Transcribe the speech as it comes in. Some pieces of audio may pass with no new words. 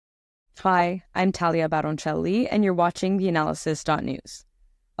Hi, I'm Talia Baroncelli, and you're watching the Analysis.news.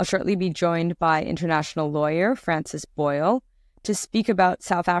 I'll shortly be joined by international lawyer Francis Boyle to speak about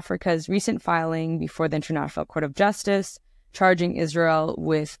South Africa's recent filing before the International Court of Justice, charging Israel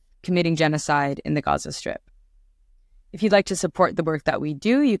with committing genocide in the Gaza Strip. If you'd like to support the work that we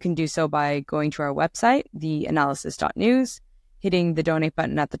do, you can do so by going to our website, theanalysis.news, hitting the donate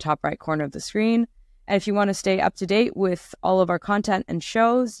button at the top right corner of the screen. And if you want to stay up to date with all of our content and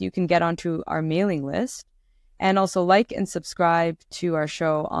shows, you can get onto our mailing list and also like and subscribe to our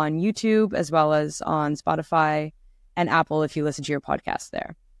show on YouTube as well as on Spotify and Apple if you listen to your podcast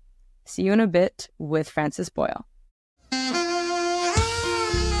there. See you in a bit with Francis Boyle.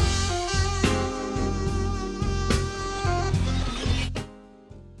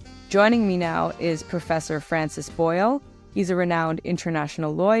 Joining me now is Professor Francis Boyle. He's a renowned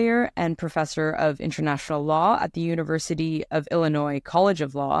international lawyer and professor of international law at the University of Illinois College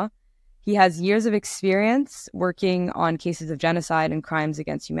of Law. He has years of experience working on cases of genocide and crimes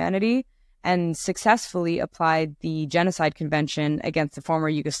against humanity and successfully applied the Genocide Convention against the former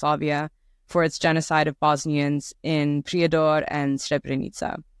Yugoslavia for its genocide of Bosnians in Prijedor and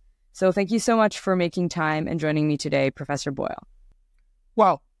Srebrenica. So thank you so much for making time and joining me today, Professor Boyle.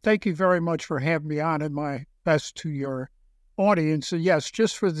 Well, thank you very much for having me on, and my best to your audience. And yes,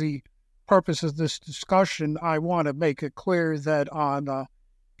 just for the purpose of this discussion, I want to make it clear that on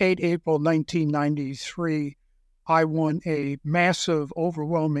 8 April 1993, I won a massive,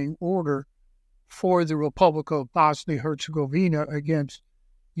 overwhelming order for the Republic of Bosnia and Herzegovina against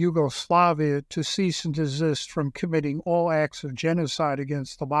Yugoslavia to cease and desist from committing all acts of genocide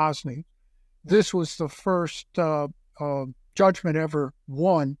against the Bosnians. This was the first judgment ever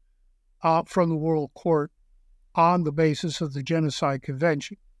won from the World Court on the basis of the Genocide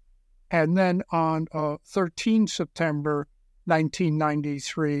Convention. And then on 13 September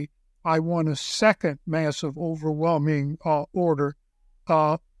 1993, I won a second massive, overwhelming order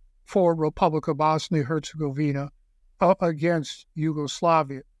for Republic of Bosnia and Herzegovina against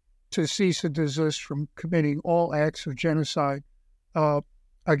Yugoslavia to cease and desist from committing all acts of genocide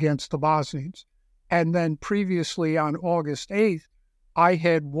against the Bosnians. And then previously on August 8th, I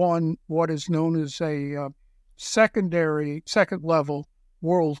had won what is known as a second-level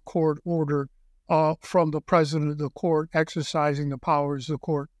World Court order from the president of the court exercising the powers of the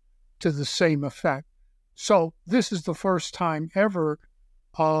court to the same effect. So this is the first time ever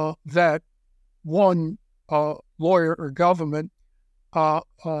that one lawyer or government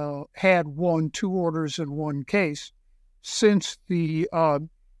had won two orders in one case since the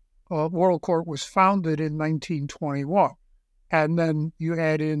World Court was founded in 1921. And then you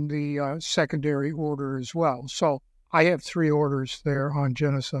add in the secondary order as well. So I have three orders there on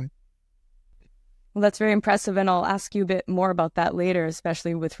genocide. Well, that's very impressive, and I'll ask you a bit more about that later,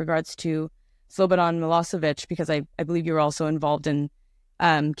 especially with regards to Slobodan Milosevic, because I believe you were also involved in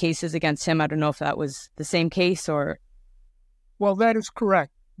cases against him. I don't know if that was the same case or... Well, that is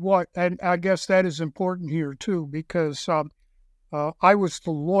correct. And I guess that is important here, too, because I was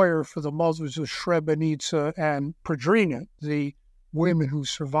the lawyer for the mothers of Srebrenica and Predrina, the women who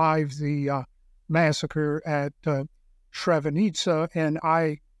survived the massacre at Srebrenica, and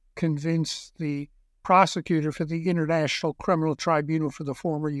I convinced the prosecutor for the International Criminal Tribunal for the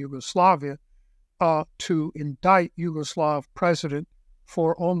former Yugoslavia to indict Yugoslav president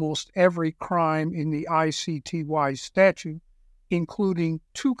for almost every crime in the ICTY statute, including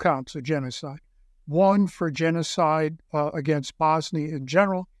two counts of genocide. One for genocide against Bosnia in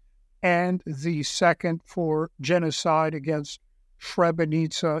general, and the second for genocide against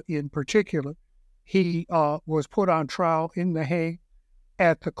Srebrenica in particular. He was put on trial in The Hague.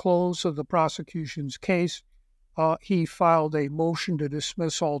 At the close of the prosecution's case, he filed a motion to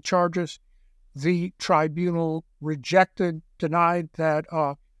dismiss all charges. The tribunal denied that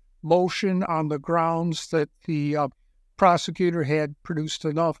motion on the grounds that the prosecutor had produced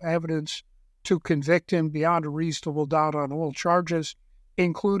enough evidence to convict him beyond a reasonable doubt on all charges,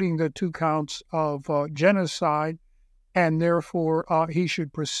 including the two counts of genocide, and therefore he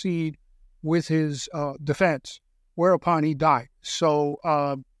should proceed with his defense, whereupon he died. So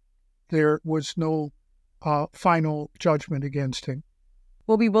there was no final judgment against him.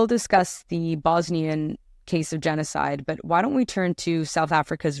 Well, we will discuss the Bosnian case of genocide, but why don't we turn to South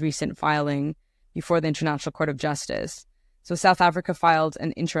Africa's recent filing before the International Court of Justice? So South Africa filed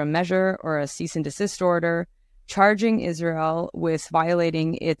an interim measure or a cease and desist order charging Israel with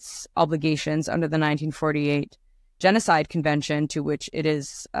violating its obligations under the 1948 Genocide Convention, to which it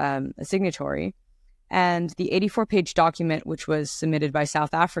is a signatory. And the 84-page document, which was submitted by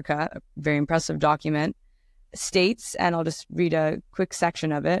South Africa, a very impressive document, states, and I'll just read a quick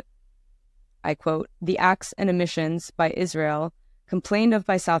section of it, I quote, "The acts and omissions by Israel complained of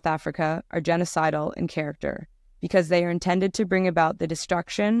by South Africa are genocidal in character because they are intended to bring about the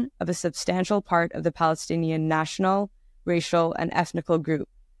destruction of a substantial part of the Palestinian national, racial, and ethnical group,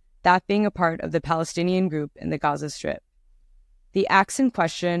 that being a part of the Palestinian group in the Gaza Strip. The acts in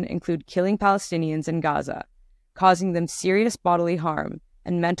question include killing Palestinians in Gaza, causing them serious bodily harm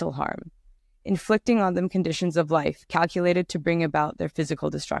and mental harm, inflicting on them conditions of life calculated to bring about their physical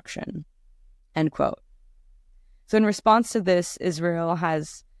destruction." End quote. So in response to this, Israel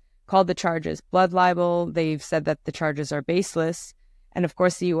has called the charges blood libel. They've said that the charges are baseless. And of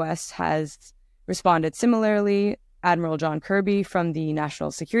course, the U.S. has responded similarly. Admiral John Kirby from the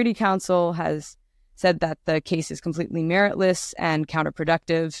National Security Council has said that the case is completely meritless and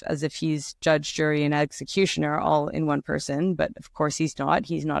counterproductive, as if he's judge, jury, and executioner all in one person. But of course, he's not.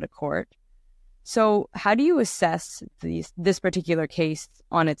 He's not a court. So how do you assess this particular case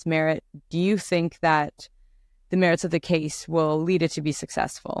on its merit? Do you think that the merits of the case will lead it to be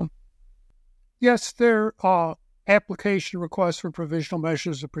successful? Yes, their application requests for provisional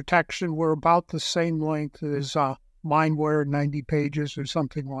measures of protection were about the same length as mine were, 90 pages or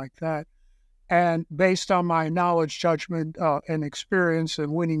something like that. And based on my knowledge, judgment, and experience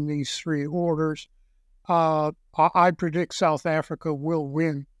in winning these three orders, I predict South Africa will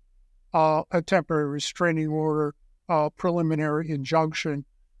win a temporary restraining order, preliminary injunction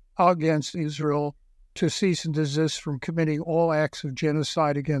against Israel to cease and desist from committing all acts of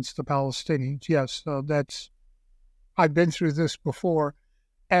genocide against the Palestinians. Yes, I've been through this before.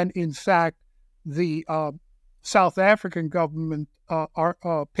 And in fact, the South African government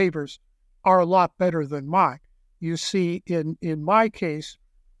papers are a lot better than mine. You see, in my case,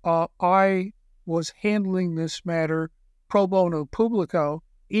 I was handling this matter pro bono publico,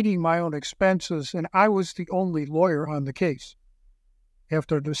 eating my own expenses, and I was the only lawyer on the case. You have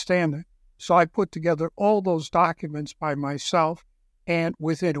to understand that. So I put together all those documents by myself and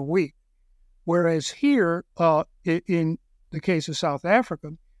within a week. Whereas here, in the case of South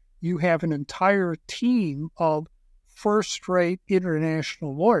Africa, you have an entire team of first-rate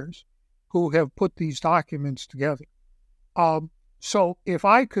international lawyers who have put these documents together. So if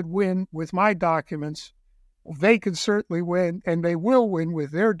I could win with my documents, they could certainly win, and they will win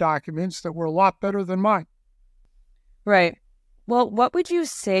with their documents that were a lot better than mine. Right. Well, what would you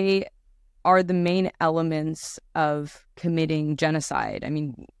say are the main elements of committing genocide? I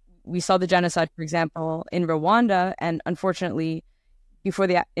mean, we saw the genocide, for example, in Rwanda, and unfortunately, before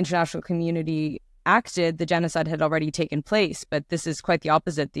the international community acted, the genocide had already taken place. But this is quite the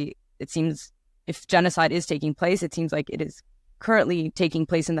opposite. It seems if genocide is taking place, it seems like it is currently taking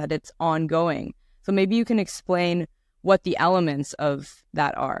place and that it's ongoing. So maybe you can explain what the elements of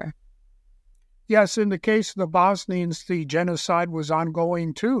that are. Yes, in the case of the Bosnians, the genocide was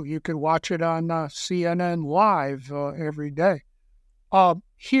ongoing too. You could watch it on CNN Live every day.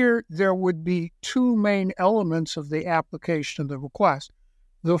 Here, there would be two main elements of the application of the request.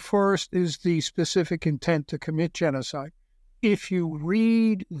 The first is the specific intent to commit genocide. If you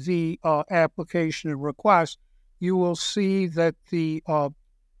read the application and request, you will see that the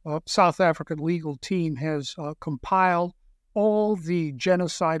South African legal team has compiled all the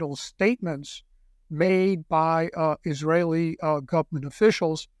genocidal statements made by Israeli government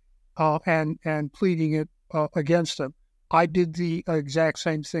officials and pleading it against them. I did the exact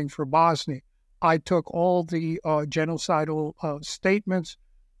same thing for Bosnia. I took all the genocidal statements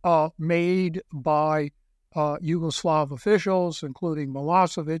made by Yugoslav officials, including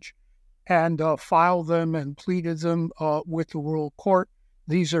Milosevic, and filed them and pleaded them with the World Court.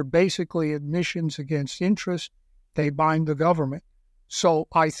 These are basically admissions against interest. They bind the government. So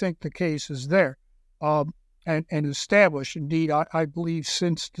I think the case is there and established. Indeed, I believe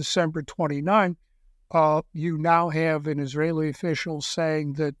since December 29, you now have an Israeli official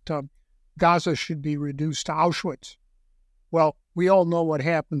saying that Gaza should be reduced to Auschwitz. Well, we all know what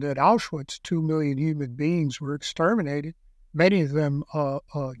happened at Auschwitz. 2 million human beings were exterminated, many of them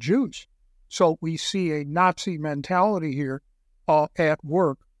Jews. So we see a Nazi mentality here at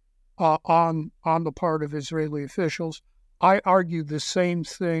work on the part of Israeli officials. I argue the same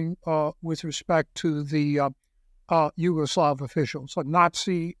thing with respect to the Yugoslav officials, a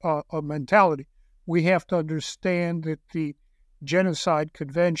Nazi mentality. We have to understand that the Genocide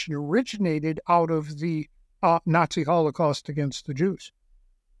Convention originated out of the Nazi Holocaust against the Jews.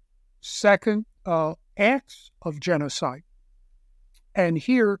 Second, acts of genocide. And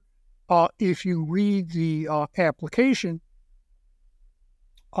here, if you read the application,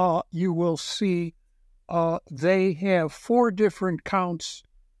 you will see they have 4 different counts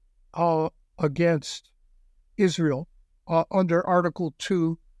against Israel under Article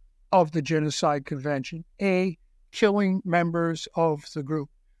 2 of the Genocide Convention? A, killing members of the group.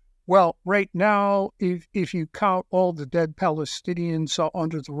 Well, right now, if you count all the dead Palestinians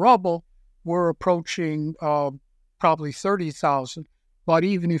under the rubble, we're approaching probably 30,000. But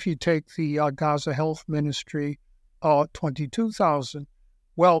even if you take the Gaza Health Ministry, 22,000.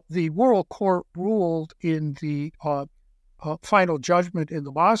 Well, the World Court ruled in the final judgment in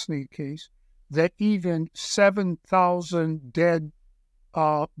the Bosnia case that even 7,000 dead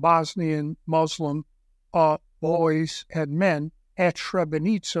Bosnian Muslim boys and men at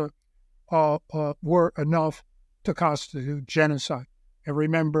Srebrenica were enough to constitute genocide. And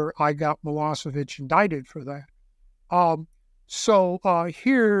remember, I got Milosevic indicted for that. So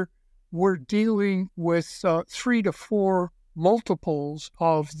here we're dealing with 3 to 4 multiples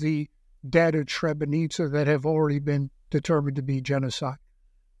of the dead at Srebrenica that have already been determined to be genocide.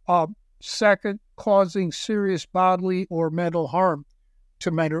 Second, causing serious bodily or mental harm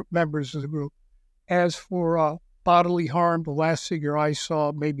to members of the group. As for bodily harm, the last figure I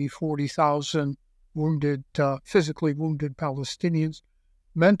saw, maybe 40,000 wounded, physically wounded Palestinians.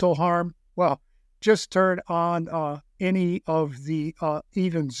 Mental harm, well, just turn on any of the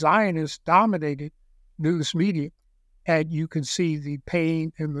even Zionist-dominated news media, and you can see the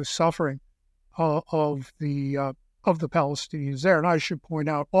pain and the suffering of the Palestinians there. And I should point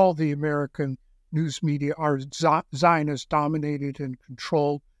out, all the American news media are Zionist-dominated and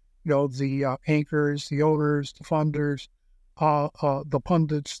controlled. The anchors, the owners, the funders, the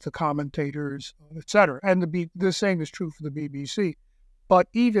pundits, the commentators, etc. And the same is true for the BBC. But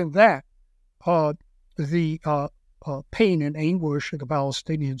even that, the pain and anguish of the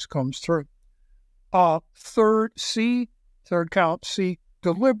Palestinians comes through. Third count C,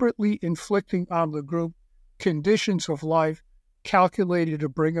 deliberately inflicting on the group conditions of life calculated to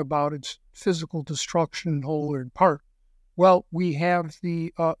bring about its physical destruction in whole or in part. Well, we have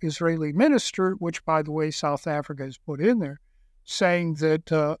the Israeli minister, which, by the way, South Africa has put in there, saying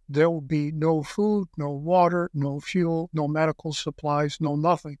that there will be no food, no water, no fuel, no medical supplies, no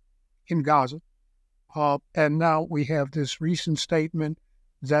nothing in Gaza. And now we have this recent statement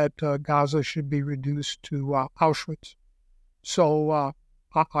that Gaza should be reduced to Auschwitz. So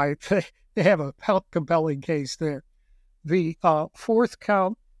they have a compelling case there. The fourth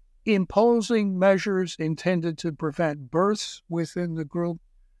count, imposing measures intended to prevent births within the group.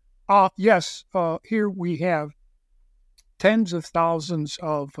 Yes, here we have tens of thousands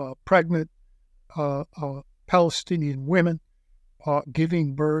of pregnant Palestinian women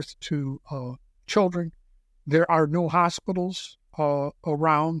giving birth to children. There are no hospitals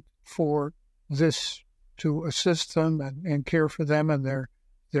around for this to assist them and care for them and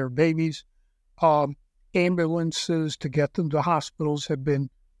their babies. Ambulances to get them to hospitals have been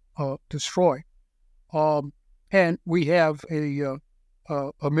destroyed. And we have a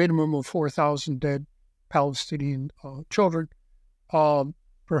minimum of 4,000 dead Palestinian children,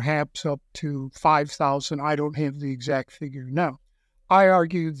 perhaps up to 5,000. I don't have the exact figure now. I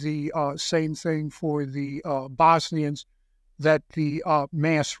argued the same thing for the Bosnians, that the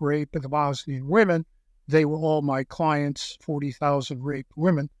mass rape of the Bosnian women, they were all my clients, 40,000 raped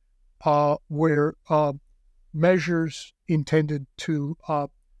women, were measures intended to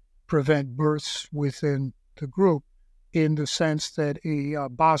prevent births within the group, in the sense that a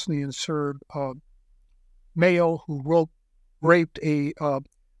Bosnian Serb male who raped a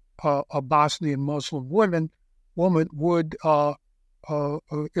Bosnian Muslim woman would,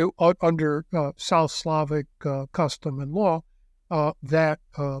 under South Slavic custom and law, that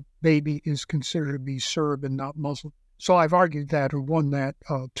baby is considered to be Serb and not Muslim. So I've argued that and won that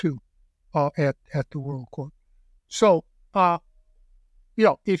too at the World Court. So,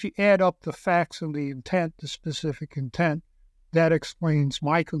 if you add up the facts and the intent, the specific intent, that explains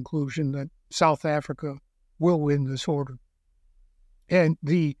my conclusion that South Africa will win this order. And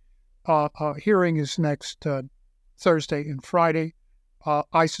the hearing is next Thursday and Friday.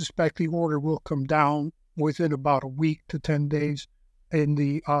 I suspect the order will come down within about a week to 10 days. In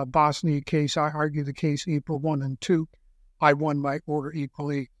the Bosnia case, I argued the case April 1 and 2. I won my order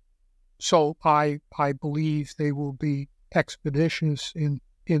equally. So I believe they will be expeditious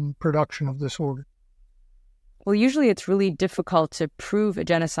in production of this order. Well, usually it's really difficult to prove a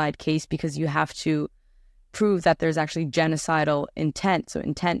genocide case because you have to prove that there's actually genocidal intent, so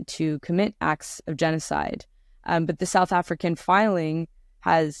intent to commit acts of genocide. But the South African filing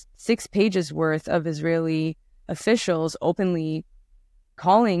has 6 pages worth of Israeli officials openly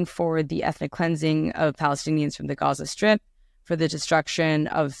calling for the ethnic cleansing of Palestinians from the Gaza Strip, for the destruction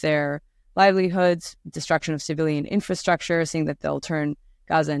of their livelihoods, destruction of civilian infrastructure, saying that they'll turn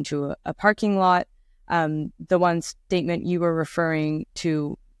Gaza into a parking lot. The one statement you were referring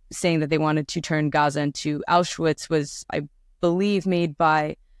to saying that they wanted to turn Gaza into Auschwitz was, I believe, made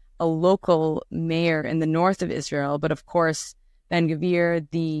by a local mayor in the north of Israel. But of course, Ben-Gvir,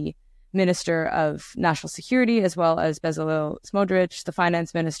 the Minister of National Security, as well as Bezalel Smotrich, the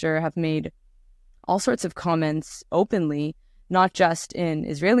finance minister, have made all sorts of comments openly, not just in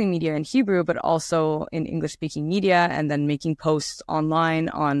Israeli media in Hebrew, but also in English-speaking media, and then making posts online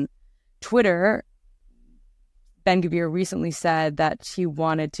on Twitter. Ben-Gvir recently said that he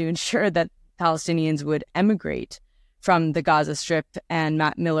wanted to ensure that Palestinians would emigrate from the Gaza Strip, and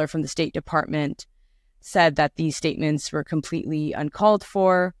Matt Miller from the State Department said that these statements were completely uncalled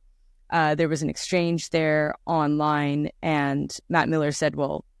for. There was an exchange there online, and Matt Miller said,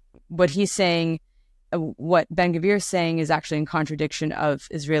 well, what he's saying, what Ben-Gvir is saying is actually in contradiction of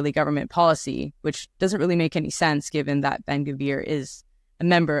Israeli government policy, which doesn't really make any sense given that Ben-Gvir is a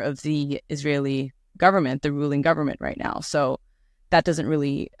member of the Israeli government, the ruling government right now. So that doesn't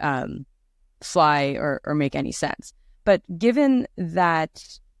really fly or make any sense. But given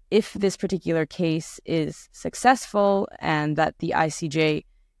that if this particular case is successful and that the ICJ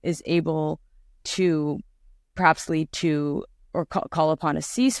is able to perhaps lead to or call upon a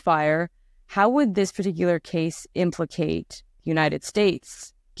ceasefire, how would this particular case implicate the United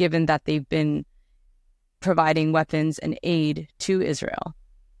States, given that they've been providing weapons and aid to Israel?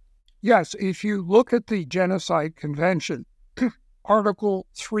 Yes, if you look at the Genocide Convention, Article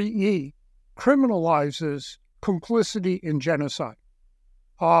 3E criminalizes complicity in genocide.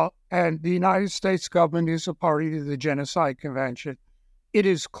 And the United States government is a party to the Genocide Convention. It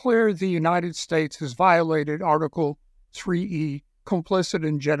is clear the United States has violated Article 3E, complicit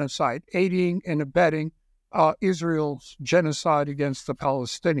in genocide, aiding and abetting Israel's genocide against the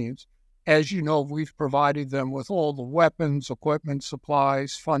Palestinians. As you know, we've provided them with all the weapons, equipment,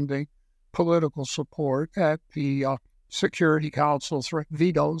 supplies, funding, political support at the Security Council,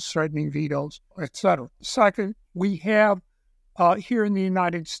 threatening vetoes, etc. Second, we have here in the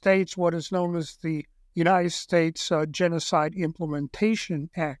United States what is known as the United States Genocide Implementation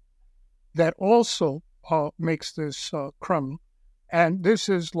Act that also makes this criminal. And this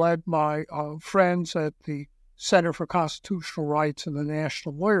has led my friends at the Center for Constitutional Rights and the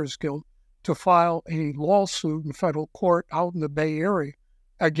National Lawyers Guild to file a lawsuit in federal court out in the Bay Area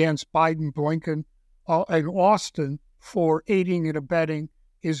against Biden, Blinken, and Austin for aiding and abetting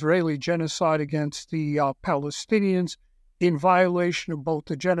Israeli genocide against the Palestinians in violation of both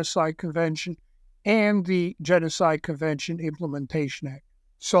the Genocide Convention and the Genocide Convention Implementation Act.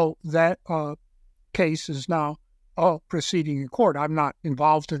 So that case is now proceeding in court. I'm not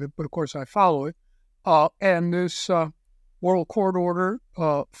involved in it, but of course I follow it. And this World Court order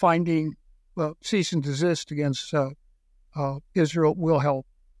finding cease and desist against Israel will help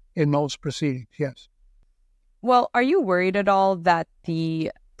in those proceedings, yes. Well, are you worried at all that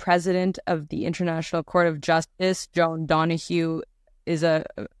the president of the International Court of Justice, Joan Donoghue, is a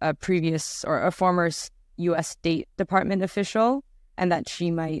previous or a former U.S. State Department official, and that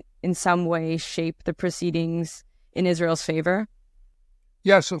she might in some way shape the proceedings in Israel's favor?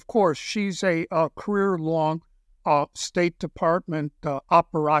 Yes, of course. She's a career-long State Department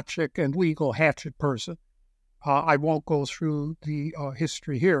operatic and legal hatchet person. I won't go through the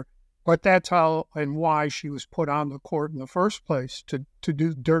history here, but that's how and why she was put on the court in the first place, to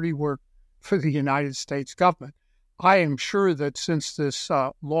do dirty work for the United States government. I am sure that since this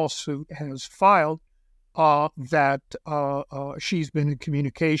lawsuit has filed, that she's been in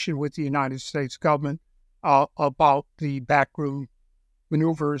communication with the United States government about the backroom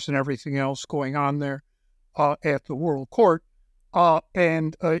maneuvers and everything else going on there at the World Court,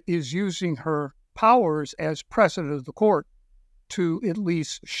 and is using her powers as president of the court to at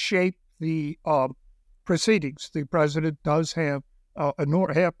least shape the proceedings. The president does have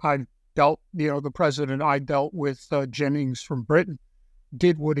the president I dealt with, Jennings from Britain,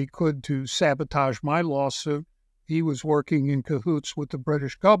 did what he could to sabotage my lawsuit. He was working in cahoots with the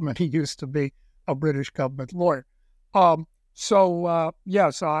British government. He used to be a British government lawyer.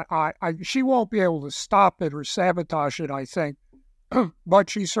 Yes, she won't be able to stop it or sabotage it, I think, but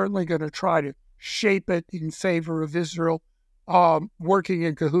she's certainly going to try to shape it in favor of Israel, working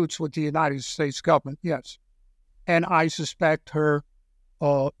in cahoots with the United States government, yes. And I suspect her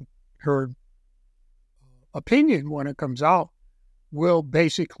opinion when it comes out will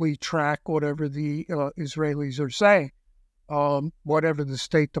basically track whatever the Israelis are saying, whatever the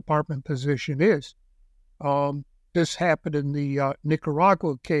State Department position is. This happened in the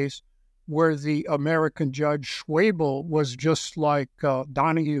Nicaragua case, where the American judge Schwabel was just like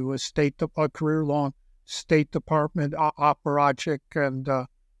Donoghue, a career-long State Department operatic and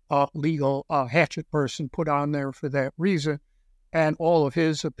legal hatchet person put on there for that reason. and all of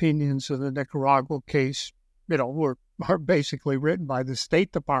his opinions in the Nicaragua case, are basically written by the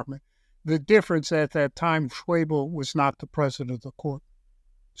State Department. The difference at that time, Schwebel was not the president of the court.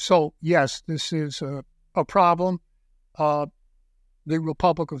 So, yes, this is a problem. The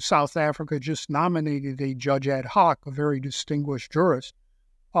Republic of South Africa just nominated a judge ad hoc, a very distinguished jurist,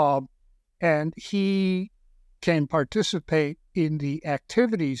 and he can participate in the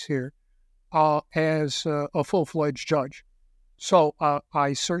activities here as a full-fledged judge. So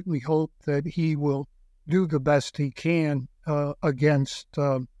I certainly hope that he will do the best he can against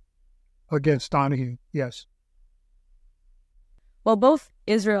Donahue. Yes. Well, both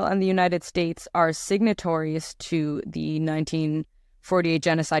Israel and the United States are signatories to the 1948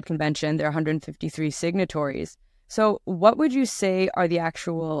 Genocide Convention. There are 153 signatories. So what would you say are the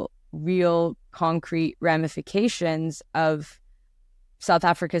actual real concrete ramifications of South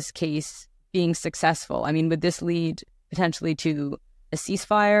Africa's case being successful? I mean, would this lead potentially to a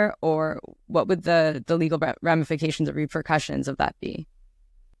ceasefire, or what would the legal ramifications or repercussions of that be?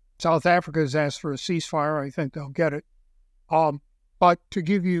 South Africa has asked for a ceasefire. I think they'll get it. But to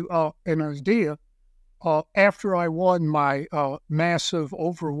give you an idea, after I won my massive,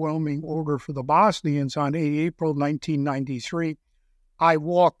 overwhelming order for the Bosnians on 8 April 1993, I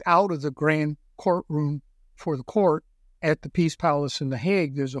walked out of the grand courtroom for the court at the Peace Palace in The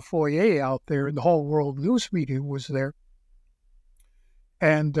Hague. There's a foyer out there, and the whole world news media was there.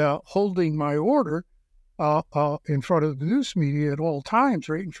 And holding my order in front of the news media at all times,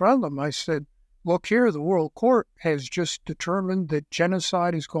 right in front of them, I said, look here, the World Court has just determined that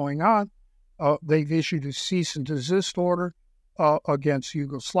genocide is going on. They've issued a cease and desist order against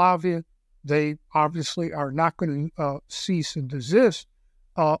Yugoslavia. They obviously are not going to cease and desist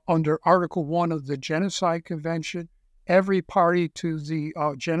under Article 1 of the Genocide Convention. Every party to the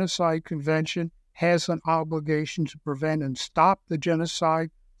Genocide Convention has an obligation to prevent and stop the genocide,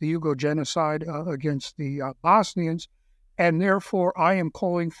 the Yugo genocide against the Bosnians, and therefore I am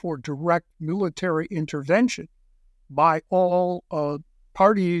calling for direct military intervention by all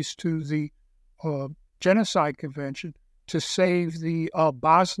parties to the Genocide Convention to save the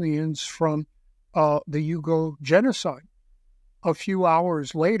Bosnians from the Yugo genocide. A few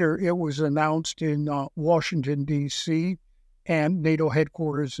hours later, it was announced in Washington, D.C., and NATO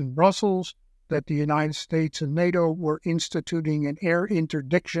headquarters in Brussels that the United States and NATO were instituting an air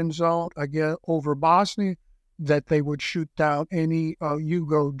interdiction zone again over Bosnia, that they would shoot down any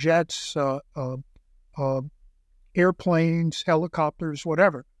Yugo jets, airplanes, helicopters,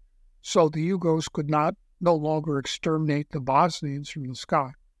 whatever. So the Yugos could no longer exterminate the Bosnians from the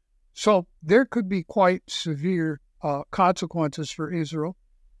sky. So there could be quite severe consequences for Israel.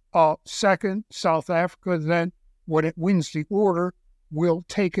 Second, South Africa then, when it wins the order, will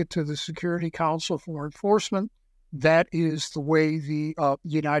take it to the Security Council for enforcement. That is the way the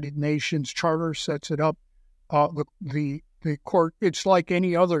United Nations Charter sets it up. The court, it's like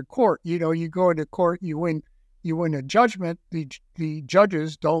any other court. You go into court, you win a judgment. The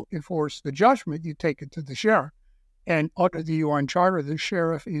judges don't enforce the judgment. You take it to the sheriff. And under the UN Charter, the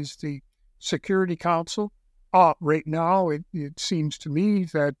sheriff is the Security Council. Right now, it seems to me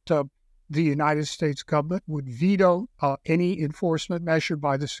that the United States government would veto any enforcement measure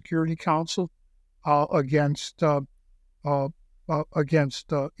by the Security Council against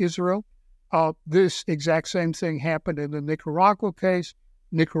Israel. This exact same thing happened in the Nicaragua case.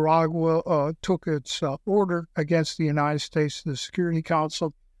 Nicaragua took its order against the United States to the Security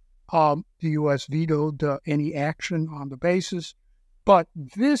Council. The U.S. vetoed any action on the basis. But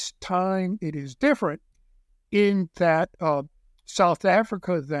this time it is different in that South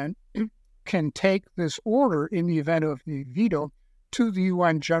Africa then can take this order in the event of the veto to the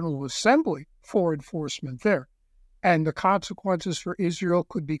UN General Assembly for enforcement there. And the consequences for Israel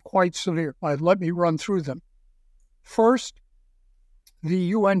could be quite severe. Let me run through them. First, the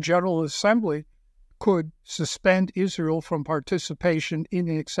UN General Assembly could suspend Israel from participation in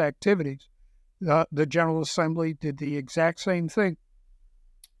its activities. The General Assembly did the exact same thing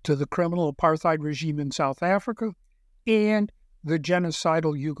to the criminal apartheid regime in South Africa and the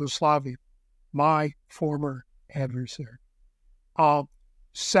genocidal Yugoslavia, my former adversary.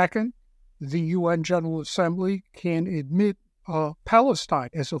 Second, the UN General Assembly can admit Palestine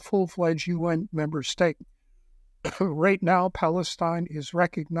as a full-fledged UN member state. Right now, Palestine is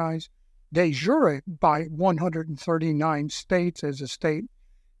recognized de jure by 139 states as a state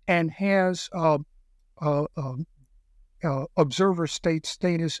and has observer state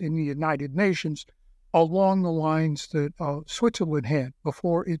status in the United Nations along the lines that Switzerland had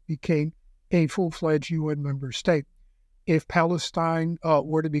before it became a full-fledged UN member state. If Palestine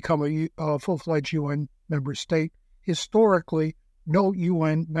were to become a full-fledged UN member state, historically, no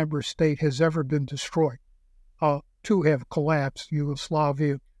UN member state has ever been destroyed. Two have collapsed,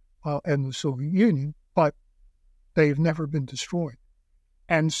 Yugoslavia and the Soviet Union, but they've never been destroyed.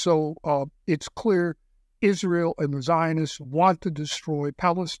 And so it's clear Israel and the Zionists want to destroy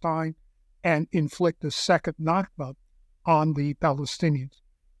Palestine and inflict a second Nakba on the Palestinians.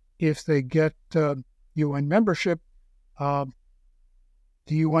 If they get UN membership, the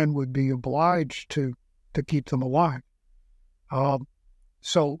UN would be obliged to keep them alive.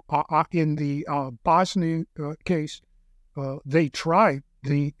 So in the Bosnia case, they tried,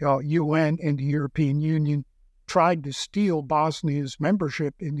 the UN and the European Union tried to steal Bosnia's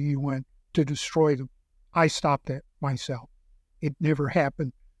membership in the UN to destroy them. I stopped that myself. It never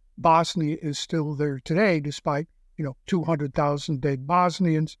happened. Bosnia is still there today, despite 200,000 dead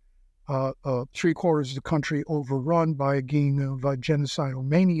Bosnians, 3/4 of the country overrun by a gang of genocidal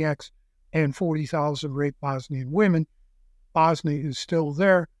maniacs, and 40,000 raped Bosnian women. Bosnia is still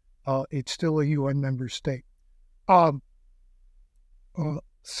there. It's still a UN member state.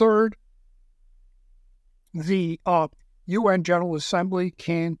 Third, the UN General Assembly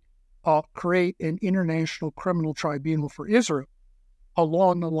can create an international criminal tribunal for Israel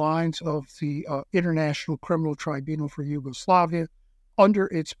along the lines of the International Criminal Tribunal for Yugoslavia under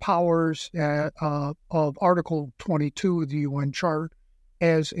its powers of Article 22 of the UN Charter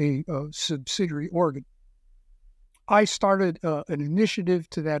as a subsidiary organ. I started an initiative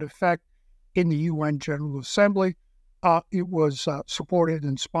to that effect in the UN General Assembly. It was supported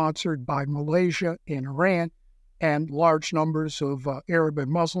and sponsored by Malaysia and Iran and large numbers of Arab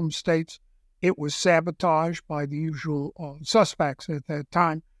and Muslim states. It was sabotaged by the usual suspects at that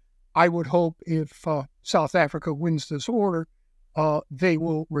time. I would hope if South Africa wins this order, they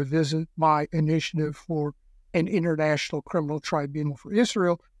will revisit my initiative for an international criminal tribunal for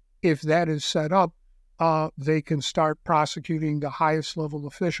Israel. If that is set up, they can start prosecuting the highest level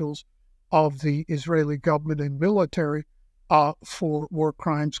officials of the Israeli government and military for war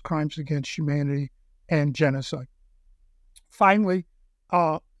crimes, crimes against humanity, and genocide. Finally,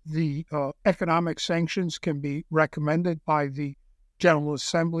 the economic sanctions can be recommended by the General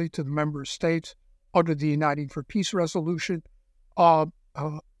Assembly to the member states under the Uniting for Peace resolution.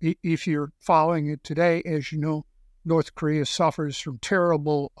 If you're following it today, as you know, North Korea suffers from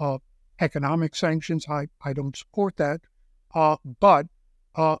terrible economic sanctions. I don't support that. But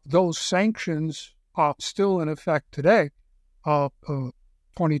those sanctions are still in effect today,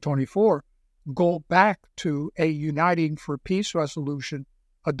 2024, go back to a Uniting for Peace resolution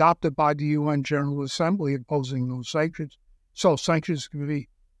adopted by the UN General Assembly imposing those sanctions. So sanctions can be,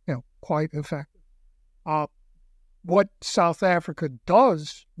 quite effective. What South Africa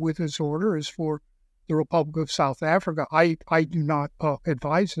does with this order is for the Republic of South Africa. I do not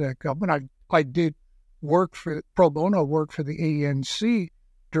advise that government. I did work for pro bono work for the ANC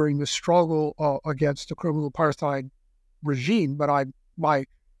during the struggle against the criminal apartheid regime, but my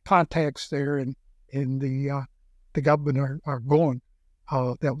contacts there in the government are gone.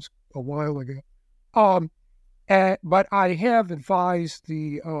 That was a while ago. But I have advised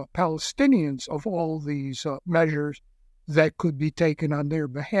the Palestinians of all these measures that could be taken on their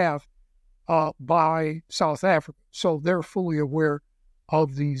behalf by South Africa. So they're fully aware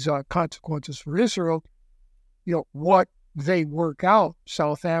of these consequences for Israel. What they work out,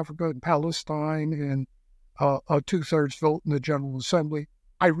 South Africa and Palestine, and a 2/3 vote in the General Assembly,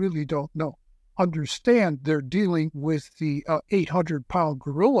 I really don't know. Understand they're dealing with the 800-pound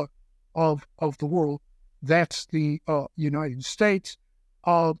gorilla of the world. That's the United States.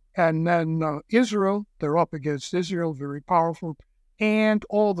 And then Israel, they're up against Israel, very powerful, and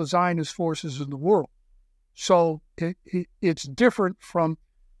all the Zionist forces in the world. So it's different from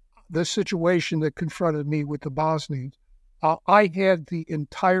the situation that confronted me with the Bosnians. I had the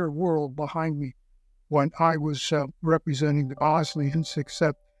entire world behind me when I was representing the Bosnians,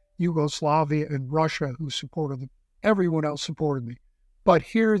 except Yugoslavia and Russia, who supported them. Everyone else supported me. But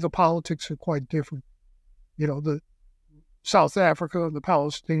here the politics are quite different. The South Africa and the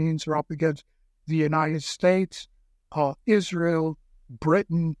Palestinians are up against the United States, Israel,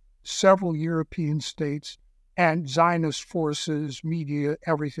 Britain, several European states, and Zionist forces, media,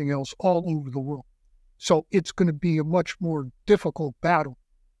 everything else, all over the world. So it's going to be a much more difficult battle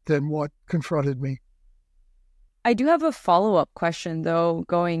than what confronted me. I do have a follow-up question, though,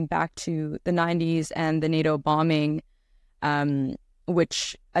 going back to the 90s and the NATO bombing,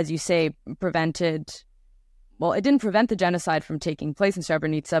 which, as you say, it didn't prevent the genocide from taking place in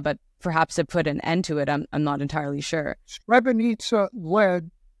Srebrenica, but perhaps it put an end to it. I'm not entirely sure. Srebrenica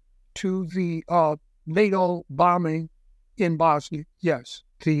led to the NATO bombing in Bosnia. Yes,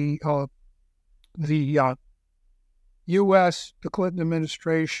 the U.S., the Clinton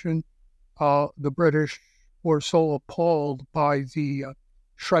administration, the British were so appalled by the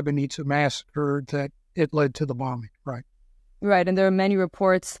Srebrenica massacre that it led to the bombing, right? Right, and there are many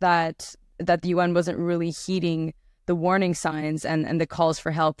reports that the UN wasn't really heeding the warning signs and the calls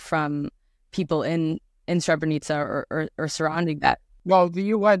for help from people in Srebrenica or surrounding that. Well, the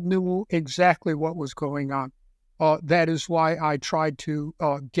UN knew exactly what was going on. That is why I tried to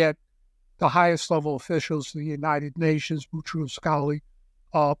get the highest level officials of the United Nations, Boutros Ghali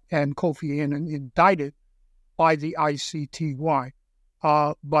and Kofi Annan, indicted by the ICTY.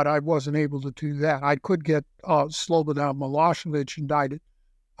 But I wasn't able to do that. I could get Slobodan Milosevic indicted,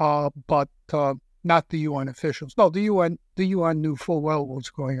 but not the UN officials. No, the UN knew full well what was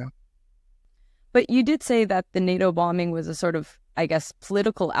going on. But you did say that the NATO bombing was a sort of, I guess,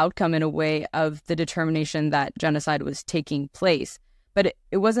 political outcome in a way of the determination that genocide was taking place. But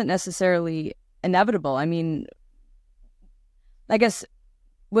it wasn't necessarily inevitable. I mean, I guess,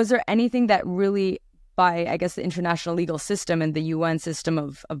 was there anything that really, by, I guess, the international legal system and the UN system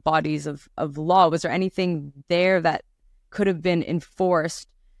of bodies of law, was there anything there that could have been enforced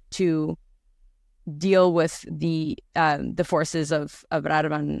to deal with the forces of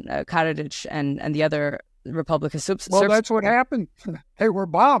Radovan Karadzic and the other Republic of Serbia? Well, that's what happened. They were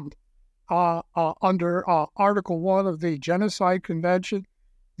bombed. Under Article 1 of the Genocide Convention,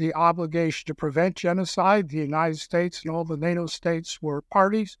 the obligation to prevent genocide, the United States and all the NATO states were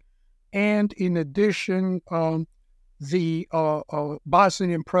parties. And in addition, the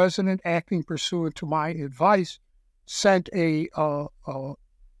Bosnian president, acting pursuant to my advice, sent a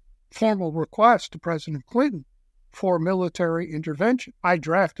formal request to President Clinton for military intervention. I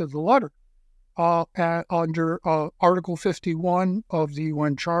drafted the letter under Article 51 of the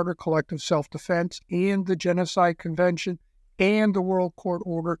UN Charter, Collective Self-Defense, and the Genocide Convention, and the World Court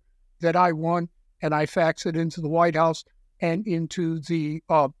Order that I won, and I faxed it into the White House and into the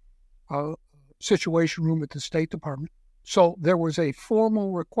Situation Room at the State Department. So there was a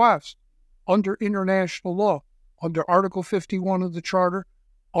formal request under international law, under Article 51 of the Charter,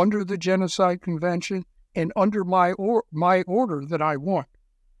 under the Genocide Convention, and under my order that I won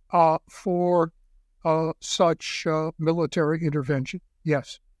for such military intervention.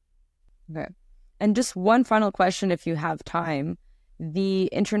 Yes. Okay. And just one final question, if you have time. The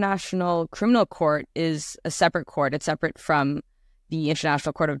International Criminal Court is a separate court. It's separate from the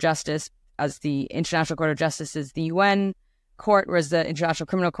International Court of Justice, as the International Court of Justice is the UN court, whereas the International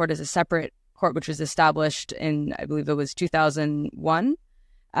Criminal Court is a separate court, which was established in, I believe it was 2001.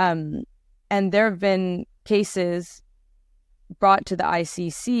 And there have been cases brought to the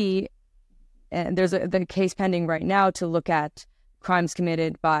ICC, and there's the case pending right now to look at crimes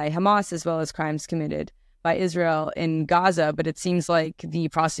committed by Hamas as well as crimes committed by Israel in Gaza, but it seems like the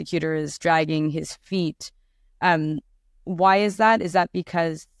prosecutor is dragging his feet. Why is that? Is that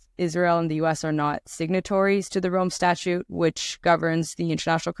because Israel and the U.S. are not signatories to the Rome Statute, which governs the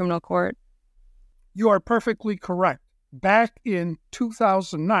International Criminal Court? You are perfectly correct. Back in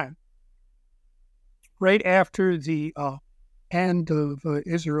 2009, right after the end of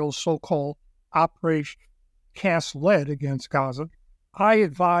Israel's so-called Operation Cast Lead against Gaza, I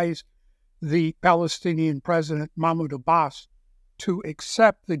advised the Palestinian President Mahmoud Abbas to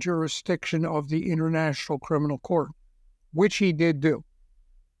accept the jurisdiction of the International Criminal Court, which he did do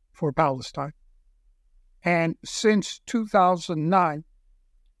for Palestine. And since 2009,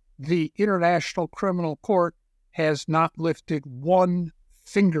 the International Criminal Court has not lifted one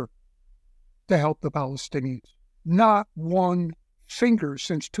finger to help the Palestinians. Not one finger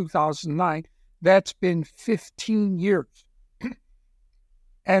since 2009. That's been 15 years.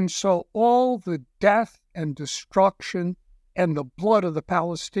 And so all the death and destruction and the blood of the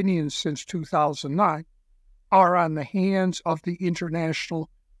Palestinians since 2009 are on the hands of the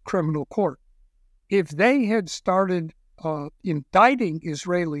International Criminal Court. If they had started indicting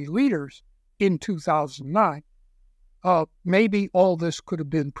Israeli leaders in 2009, maybe all this could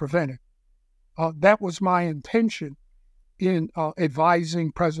have been prevented. That was my intention in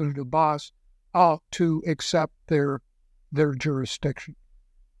advising President Abbas to accept their jurisdiction.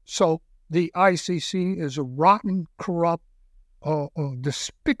 So the ICC is a rotten, corrupt,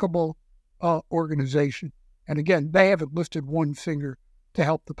 despicable organization. And again, they haven't lifted one finger to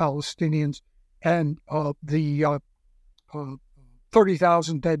help the Palestinians and the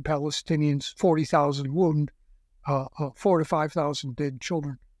 30,000 dead Palestinians, 40,000 wounded, 4,000 to 5,000 dead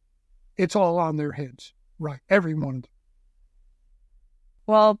children. It's all on their heads, right? Every one of them.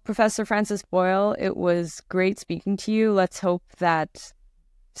 Well, Professor Francis Boyle, it was great speaking to you. Let's hope that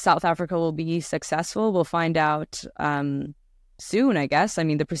South Africa will be successful. We'll find out soon, I guess. I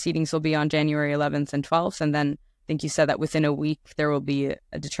mean, the proceedings will be on January 11th and 12th, and then think you said that within a week there will be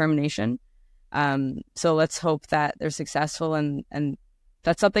a determination. So let's hope that they're successful and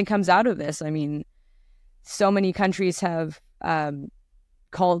that something comes out of this. I mean, so many countries have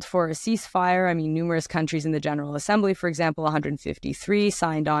called for a ceasefire. I mean, numerous countries in the General Assembly, for example, 153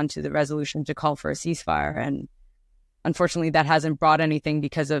 signed on to the resolution to call for a ceasefire. And unfortunately, that hasn't brought anything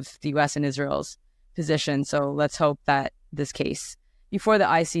because of the U.S. and Israel's position. So let's hope that this case before the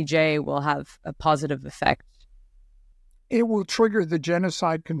ICJ will have a positive effect. It will trigger the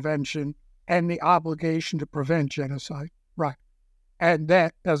Genocide Convention and the obligation to prevent genocide. Right. And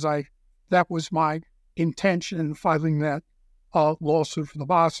that was my intention in filing that lawsuit for the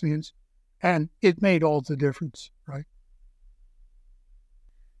Bosnians, and it made all the difference, right?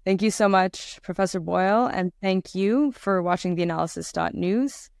 Thank you so much, Professor Boyle, and thank you for watching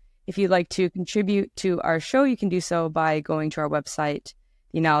theanalysis.news. If you'd like to contribute to our show, you can do so by going to our website,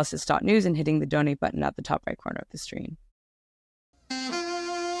 theanalysis.news, and hitting the donate button at the top right corner of the screen.